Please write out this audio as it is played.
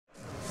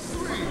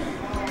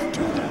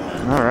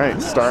All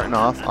right, starting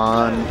off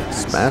on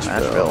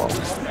Smashville.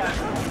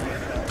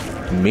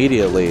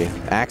 Immediately,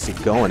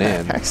 Axie going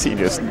in. Axie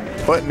just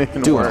putting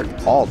in doing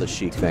work. all the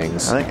Sheik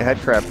things. I think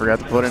Headcrab forgot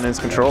to put in his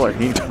controller.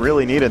 He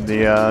really needed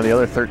the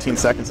other 13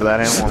 seconds of that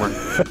hand warmer.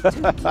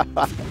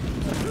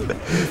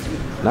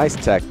 Nice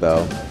tech,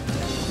 though.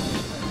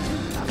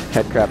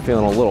 Headcrab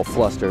feeling a little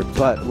flustered,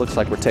 but looks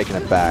like we're taking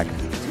it back.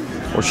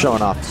 We're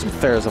showing off some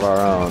fares of our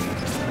own.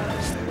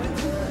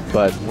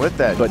 But with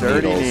that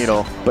dirty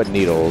needle. But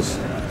needles.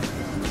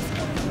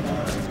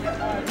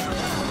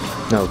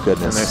 No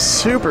goodness. And the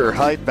super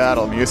hype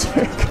battle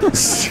music.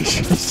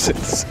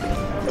 Jesus.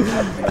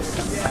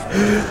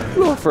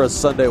 Going for a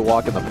Sunday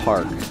walk in the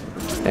park.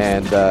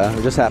 And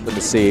we just happened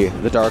to see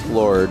the Dark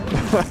Lord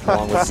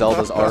along with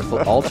Zelda's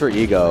alter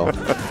ego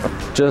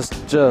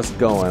just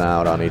going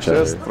out on each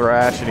other. Just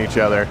thrashing each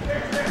other.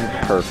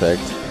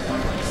 Perfect.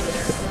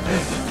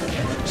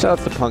 Shout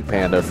out to Punk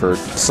Panda for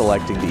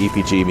selecting the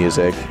ePG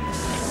music.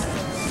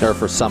 Or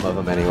for some of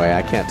them anyway.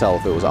 I can't tell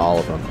if it was all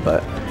of them,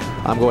 but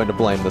I'm going to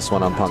blame this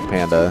one on Punk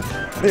Panda.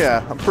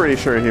 Yeah, I'm pretty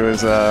sure he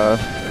was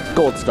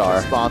Gold Star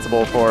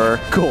responsible for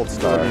Gold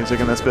Star the music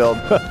in this build.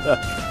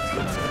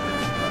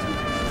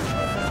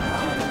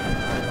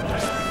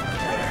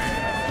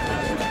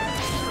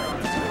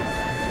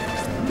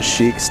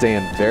 Sheik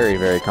staying very,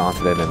 very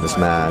confident in this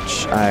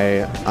match.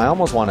 I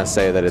almost want to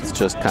say that it's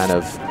just kind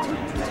of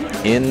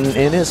in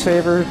his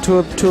favor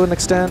to an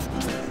extent.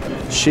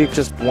 Sheik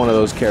just one of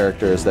those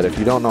characters that if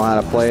you don't know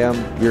how to play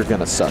him, you're going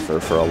to suffer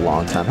for a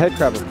long time.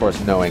 Headcrab, of course,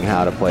 knowing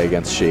how to play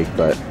against Sheik,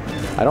 but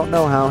I don't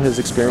know how his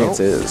experience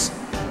is.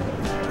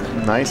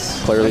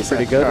 Nice. Clearly nice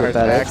pretty good with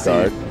that edge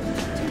guard.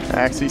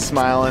 Axie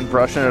smiling,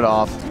 brushing it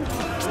off.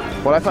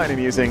 What I find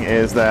amusing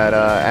is that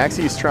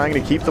Axie's trying to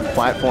keep the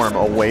platform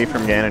away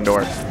from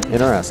Ganondorf.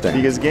 Interesting.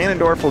 Because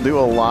Ganondorf will do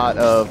a lot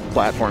of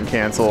platform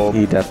cancel.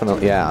 He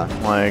definitely, yeah.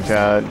 Like,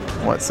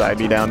 what, side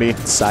B, down B?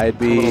 Side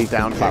B,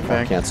 down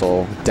platform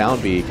cancel.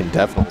 Down B can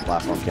definitely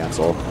platform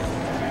cancel.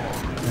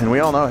 And we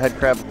all know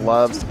Headcrab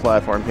loves to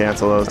platform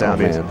cancel those down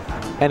Bs.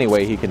 Man.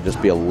 Anyway, he can just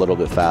be a little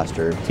bit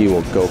faster. He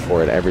will go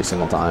for it every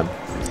single time.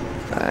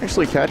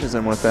 Actually catches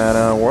him with that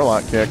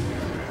Warlock kick.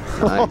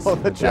 Nice. Oh,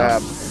 the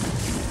jab.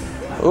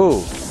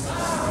 Ooh,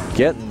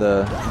 getting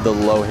the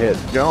low hit.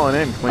 Going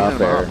in, cleaning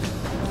him up.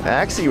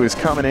 Axie was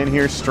coming in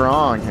here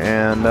strong,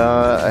 and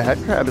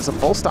Headcrab is a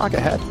full stock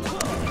ahead.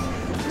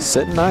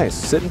 Sitting nice,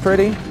 sitting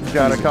pretty.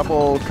 Got a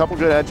couple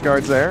good edge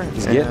guards there.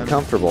 He's getting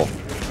comfortable.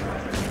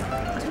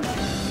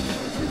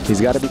 He's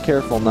got to be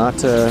careful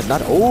not.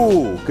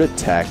 Oh, good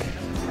tech.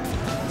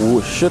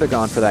 Ooh, should have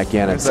gone for that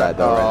Ganon side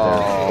though,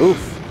 right there.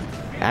 Oof.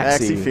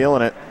 Axie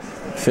feeling it.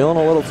 Feeling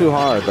a little too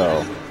hard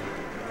though.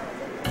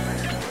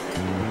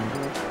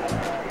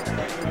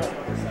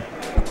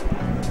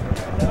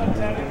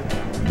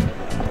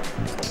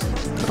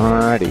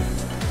 Alrighty.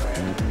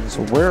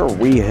 So where are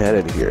we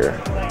headed here?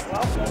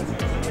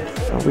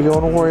 Are we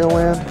going to Wario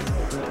Land?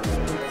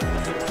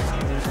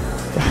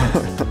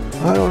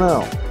 I don't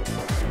know.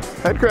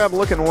 Headcrab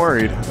looking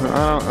worried.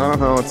 I don't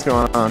know what's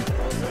going on.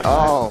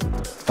 Oh.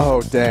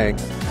 Oh, dang.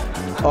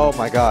 Oh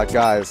my god,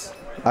 guys.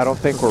 I don't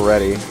think we're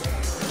ready.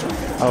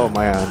 Oh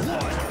man.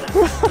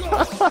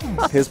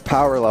 His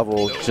power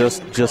level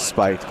just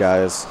spiked,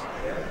 guys.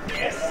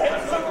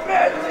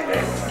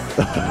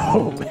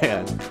 Oh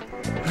man.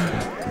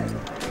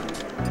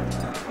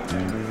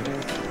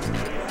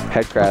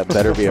 Headcrab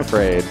better be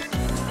afraid.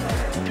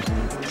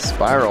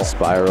 Spiral.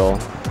 Spiral.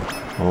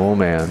 Oh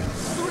man.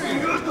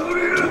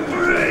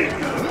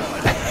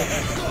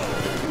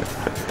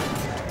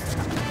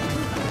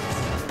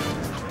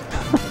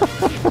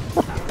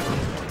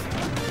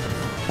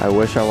 I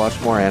wish I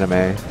watched more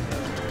anime.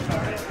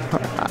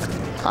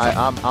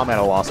 I'm at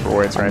a loss for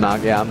words right now.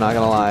 Yeah, I'm not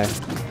gonna lie.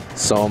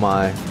 So am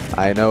I.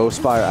 I know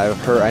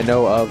I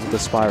know of the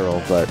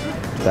spiral, but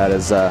that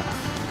is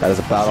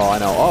about all I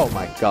know. Oh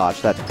my gosh,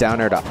 that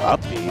down air to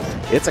up B.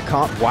 It's a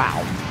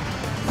wow.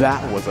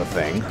 That was a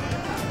thing.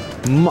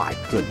 My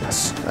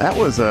goodness. That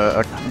was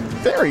a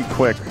very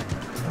quick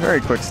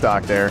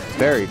stock there.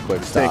 Very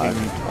quick stock.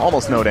 Taking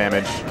almost no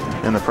damage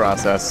in the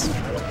process.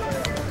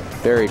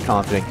 Very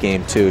confident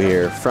game 2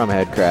 here from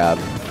Headcrab.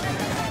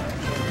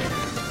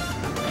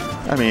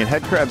 I mean,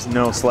 Headcrab's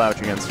no slouch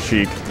against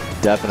Sheik.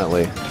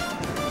 Definitely.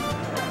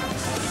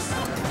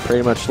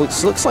 Pretty much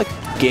looks like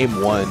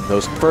game 1.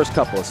 Those first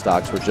couple of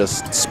stocks were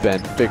just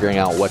spent figuring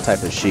out what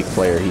type of Sheik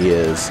player he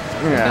is.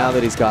 Yeah. And now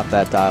that he's got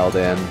that dialed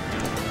in,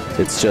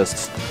 it's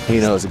just he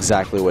knows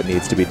exactly what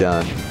needs to be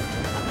done.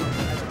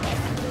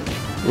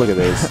 Look at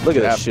this. Look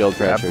at this shield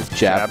pressure.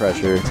 Jab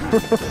pressure.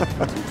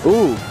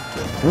 Ooh.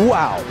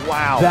 Wow.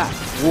 Wow. That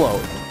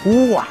float.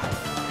 Wow.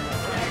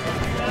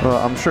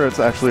 I'm sure it's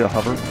actually a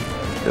hover.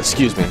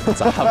 Excuse me.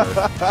 It's a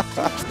hover.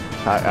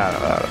 I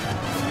don't know.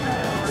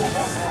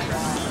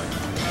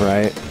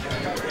 Right.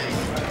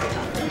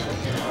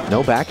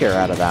 No back air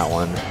out of that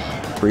one.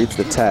 Reads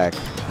the tech.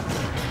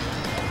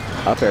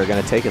 Up air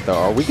going to take it though.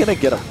 Are we going to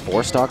get a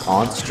 4-stock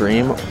on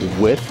stream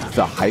with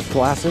the hype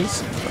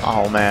glasses?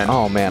 Oh man.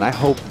 Oh man, I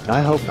hope I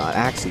hope not.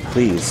 Axie,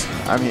 please.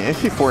 I mean,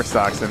 if he force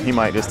stocks him, he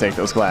might just take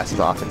those glasses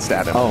off and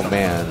stab him. Oh,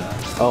 man.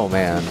 Oh,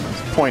 man.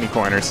 Pointy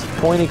corners.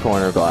 Pointy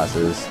corner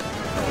glasses.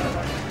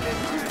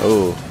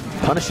 Oh,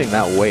 punishing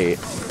that weight.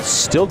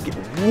 Still get...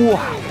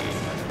 Wow.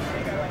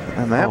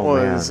 And that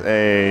was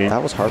a...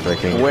 That was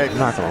heartbreaking. Quick, I'm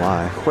not going to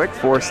lie. Quick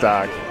force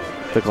stock.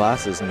 The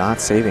glasses not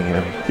saving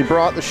him. He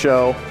brought the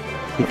show.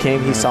 He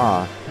came, he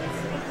saw.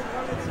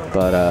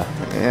 But,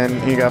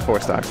 and he got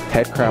force stocked.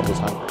 Headcrab was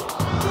hungry.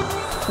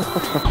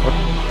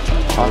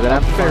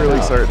 I'm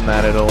fairly certain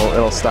that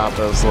it'll stop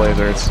those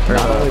lasers.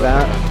 Not only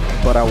that,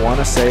 but I want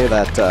to say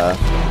that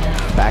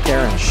back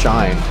air and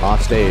shine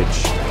off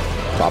stage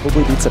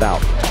probably beats it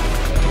out.